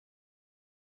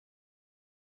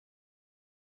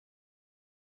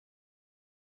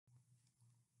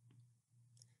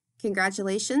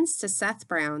Congratulations to Seth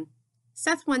Brown.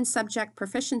 Seth won subject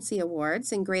proficiency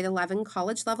awards in grade 11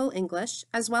 college level English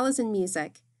as well as in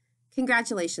music.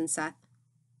 Congratulations, Seth.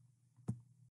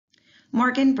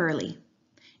 Morgan Burley.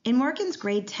 In Morgan's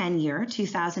grade 10 year,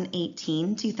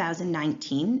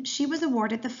 2018-2019, she was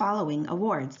awarded the following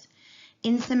awards.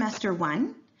 In semester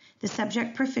 1, the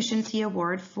Subject Proficiency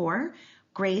Award for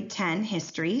grade 10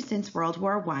 History since World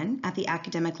War I at the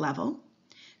academic level,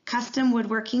 Custom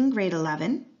Woodworking grade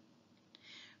 11,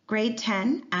 grade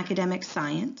 10 Academic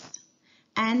Science,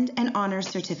 and an honors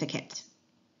certificate.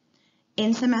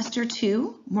 In semester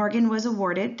 2, Morgan was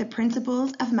awarded the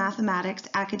Principles of Mathematics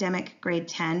Academic Grade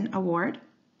 10 Award,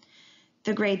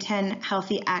 the Grade 10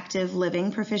 Healthy Active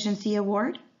Living Proficiency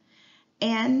Award,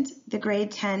 and the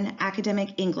Grade 10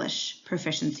 Academic English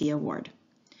Proficiency Award.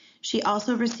 She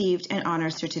also received an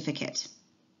honors certificate.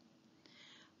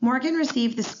 Morgan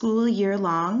received the school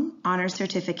year-long honors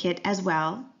certificate as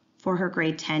well for her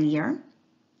grade 10 year.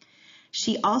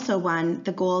 She also won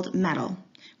the gold medal,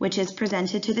 which is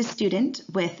presented to the student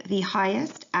with the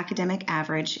highest academic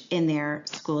average in their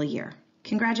school year.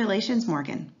 Congratulations,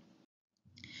 Morgan.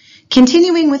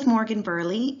 Continuing with Morgan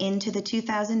Burley into the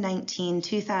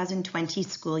 2019-2020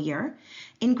 school year,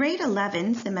 in grade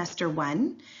 11, semester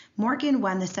 1, Morgan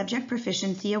won the Subject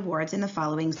Proficiency Awards in the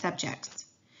following subjects: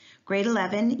 grade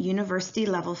 11 university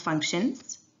level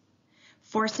functions,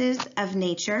 forces of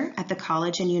nature at the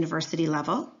college and university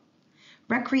level,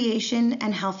 recreation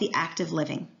and healthy active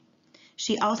living.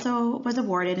 She also was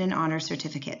awarded an honor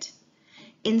certificate.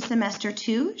 In semester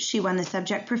 2, she won the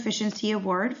Subject Proficiency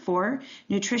Award for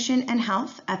Nutrition and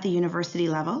Health at the university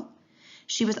level.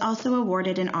 She was also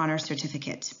awarded an honor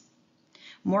certificate.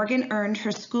 Morgan earned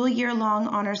her school year-long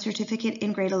honor certificate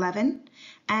in grade 11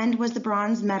 and was the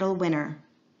bronze medal winner,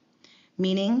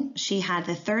 meaning she had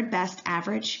the third best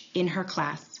average in her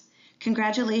class.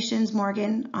 Congratulations,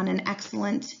 Morgan, on an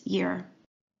excellent year.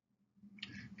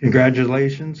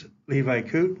 Congratulations, Levi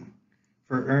Coote,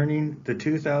 for earning the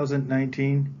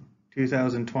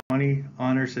 2019-2020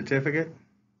 honor certificate.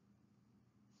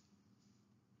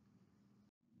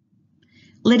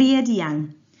 Lydia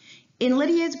DeYoung. In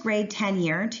Lydia's grade 10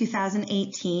 year,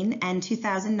 2018 and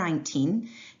 2019,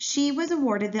 she was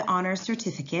awarded the honor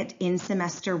certificate in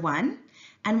semester 1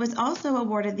 and was also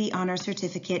awarded the honor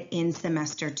certificate in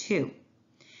semester 2.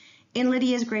 In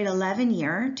Lydia's grade 11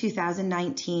 year,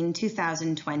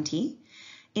 2019-2020,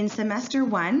 in semester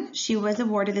 1, she was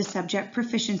awarded the Subject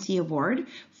Proficiency Award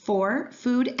for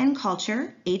Food and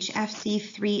Culture, HFC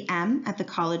 3M at the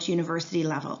college university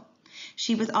level.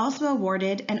 She was also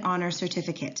awarded an honor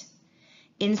certificate.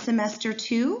 In semester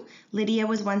 2, Lydia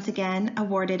was once again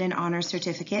awarded an honor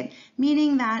certificate,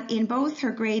 meaning that in both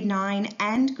her grade 9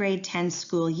 and grade 10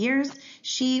 school years,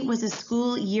 she was a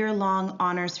school year-long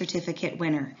honor certificate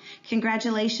winner.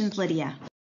 Congratulations, Lydia.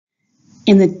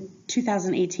 In the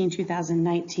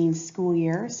 2018-2019 school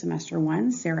year, semester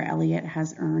 1, Sarah Elliott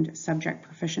has earned subject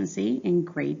proficiency in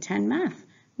grade 10 math.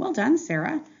 Well done,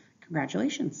 Sarah.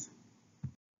 Congratulations.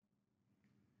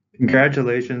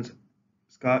 Congratulations,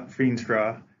 Scott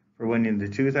Feenstra, for winning the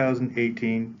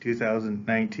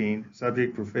 2018-2019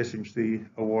 Subject Proficiency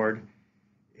Award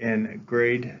in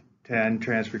grade 10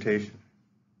 transportation.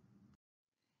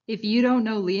 If you don't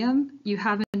know Liam, you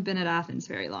haven't been at Athens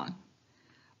very long.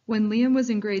 When Liam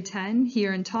was in grade 10, he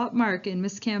earned top mark in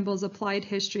Miss Campbell's applied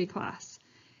history class.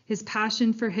 His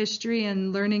passion for history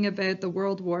and learning about the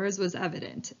world wars was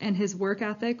evident, and his work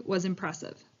ethic was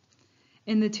impressive.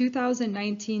 In the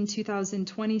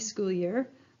 2019-2020 school year,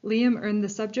 Liam earned the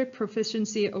Subject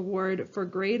Proficiency Award for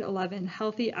grade 11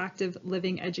 Healthy Active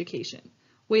Living Education.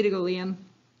 Way to go, Liam.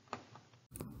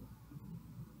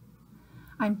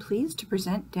 I'm pleased to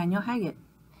present Daniel Haggett.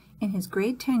 In his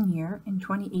grade 10 year in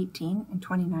 2018 and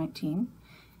 2019,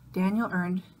 Daniel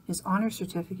earned his honor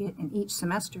certificate in each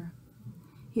semester.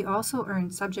 He also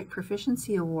earned Subject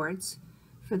Proficiency Awards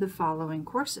for the following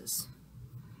courses: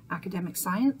 Academic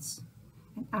Science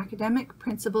and Academic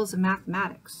Principles of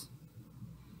Mathematics.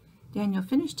 Daniel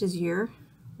finished his year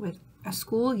with a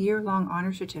school year-long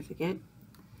honor certificate,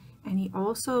 and he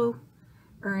also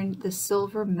earned the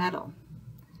silver medal.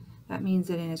 That means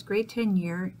that in his grade 10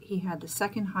 year, he had the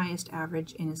second highest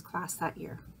average in his class that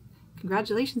year.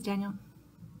 Congratulations, Daniel.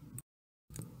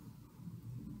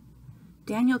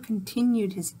 Daniel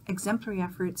continued his exemplary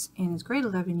efforts in his grade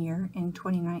 11 year in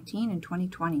 2019 and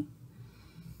 2020.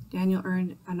 Daniel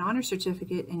earned an honor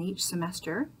certificate in each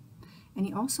semester, and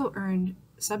he also earned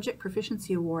Subject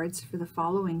Proficiency Awards for the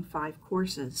following 5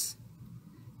 courses: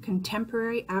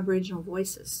 Contemporary Aboriginal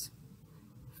Voices,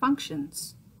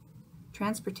 Functions,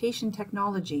 Transportation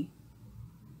Technology,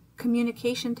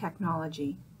 Communication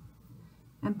Technology,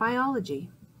 and biology.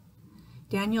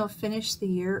 Daniel finished the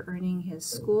year earning his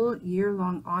school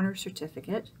year-long honor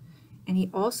certificate, and he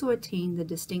also attained the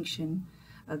distinction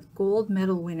of gold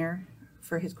medal winner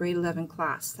for his grade 11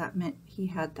 class. That meant he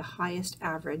had the highest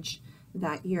average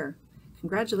that year.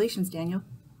 Congratulations, Daniel.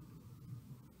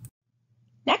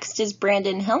 Next is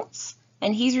Brandon Hiltz,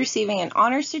 and he's receiving an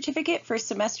honors certificate for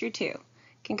semester 2.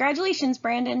 Congratulations,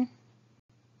 Brandon.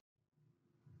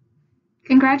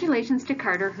 Congratulations to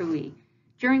Carter Hui.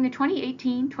 During the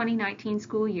 2018-2019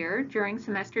 school year, during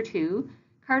semester 2,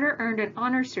 Carter earned an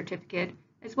honors certificate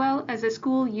as well as a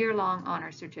school year-long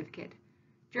honors certificate.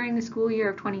 During the school year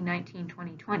of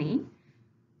 2019-2020,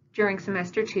 during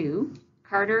semester 2,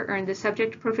 Carter earned the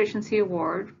Subject Proficiency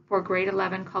Award for grade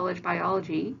 11 college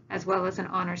biology, as well as an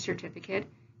honors certificate,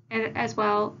 and as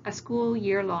well a school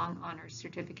year-long honors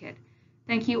certificate.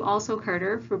 Thank you also,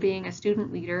 Carter, for being a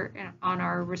student leader on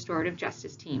our restorative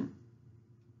justice team.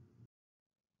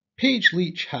 Paige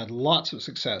Leach had lots of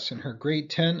success in her grade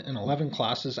 10 and 11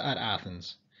 classes at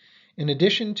Athens. In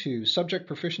addition to subject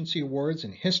proficiency awards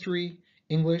in history,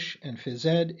 English, and phys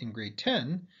ed in grade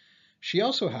 10, she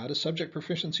also had a subject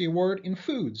proficiency award in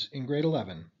foods in grade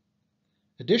 11.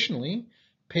 Additionally,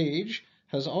 Paige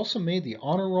has also made the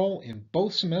honor roll in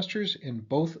both semesters in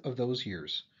both of those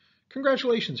years.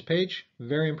 Congratulations, Paige.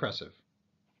 Very impressive.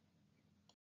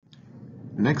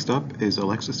 Next up is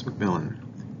Alexis McMillan.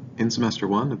 In semester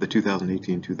 1 of the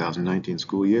 2018-2019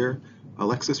 school year,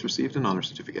 Alexis received an honor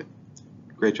certificate.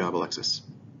 Great job, Alexis.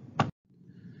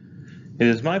 It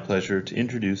is my pleasure to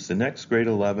introduce the next grade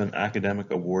 11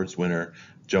 academic awards winner,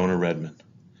 Jonah Redmond.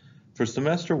 For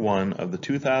semester 1 of the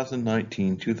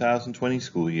 2019-2020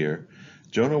 school year,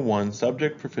 Jonah won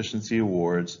subject proficiency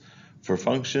awards for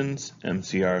functions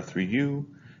MCR 3U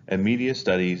and media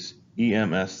studies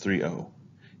EMS 3O.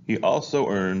 He also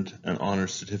earned an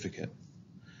honors certificate.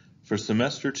 For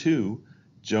semester 2,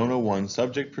 Jonah won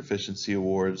subject proficiency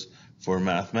awards for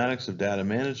mathematics of data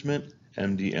management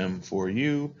MDM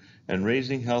 4U and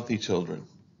raising healthy children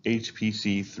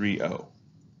HPC 3O.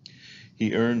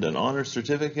 He earned an honors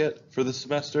certificate for the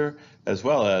semester as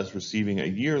well as receiving a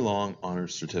year-long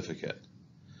honors certificate.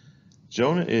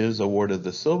 Jonah is awarded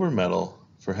the silver medal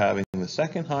for having the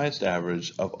second highest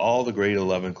average of all the grade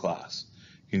 11 class.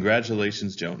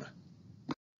 Congratulations, Jonah.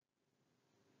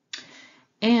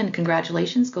 And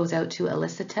congratulations goes out to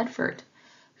Alyssa Tedford,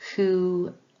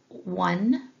 who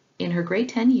won in her grade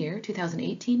 10 year,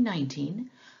 2018-19,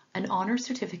 an honors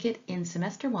certificate in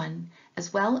semester 1,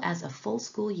 as well as a full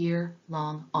school year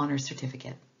long honors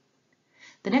certificate.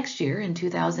 The next year, in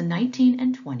 2019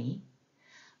 and 20,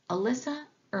 Alyssa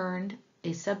earned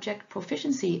a subject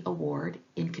proficiency award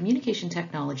in communication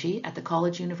technology at the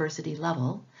college university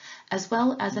level, as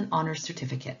well as an honors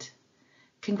certificate.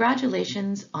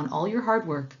 Congratulations on all your hard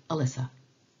work, Alyssa.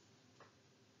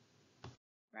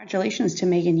 Congratulations to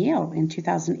Megan Yale. In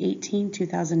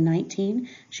 2018-2019,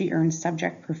 she earned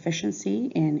subject proficiency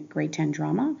in grade 10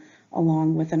 drama,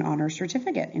 along with an honors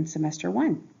certificate in semester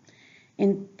 1.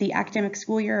 In the academic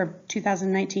school year of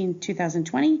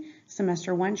 2019-2020,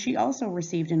 semester 1, she also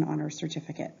received an honors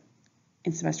certificate.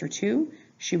 In semester 2,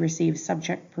 she received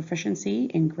subject proficiency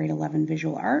in grade 11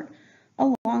 visual art,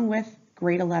 along with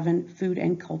grade 11 food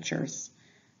and cultures.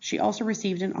 She also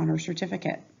received an honors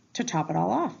certificate. To top it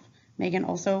all off, Megan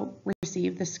also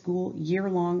received the school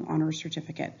year-long honors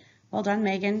certificate. Well done,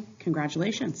 Megan.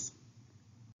 Congratulations.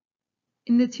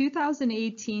 In the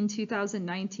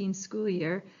 2018-2019 school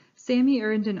year, Sammy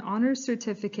earned an honors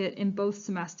certificate in both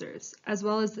semesters, as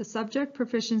well as the Subject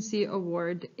Proficiency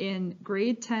Award in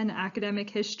grade 10 academic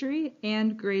history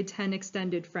and grade 10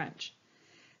 extended French.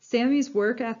 Sammy's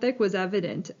work ethic was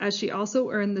evident, as she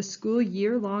also earned the school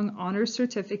year-long honors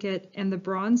certificate and the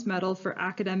bronze medal for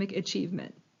academic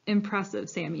achievement. Impressive,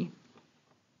 Sammy.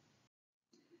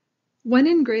 When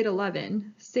in grade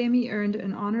 11, Sammy earned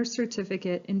an honors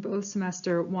certificate in both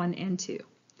semester 1 and 2.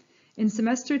 In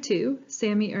semester 2,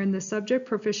 Sammy earned the Subject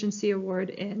Proficiency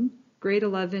Award in grade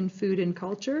 11 Food and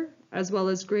Culture, as well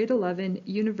as grade 11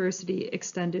 University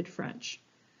Extended French.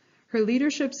 Her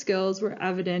leadership skills were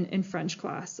evident in French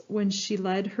class when she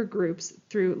led her groups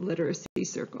through literacy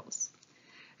circles.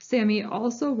 Sammy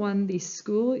also won the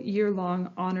school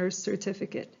year-long honors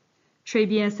certificate. Très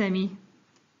bien, Sammy.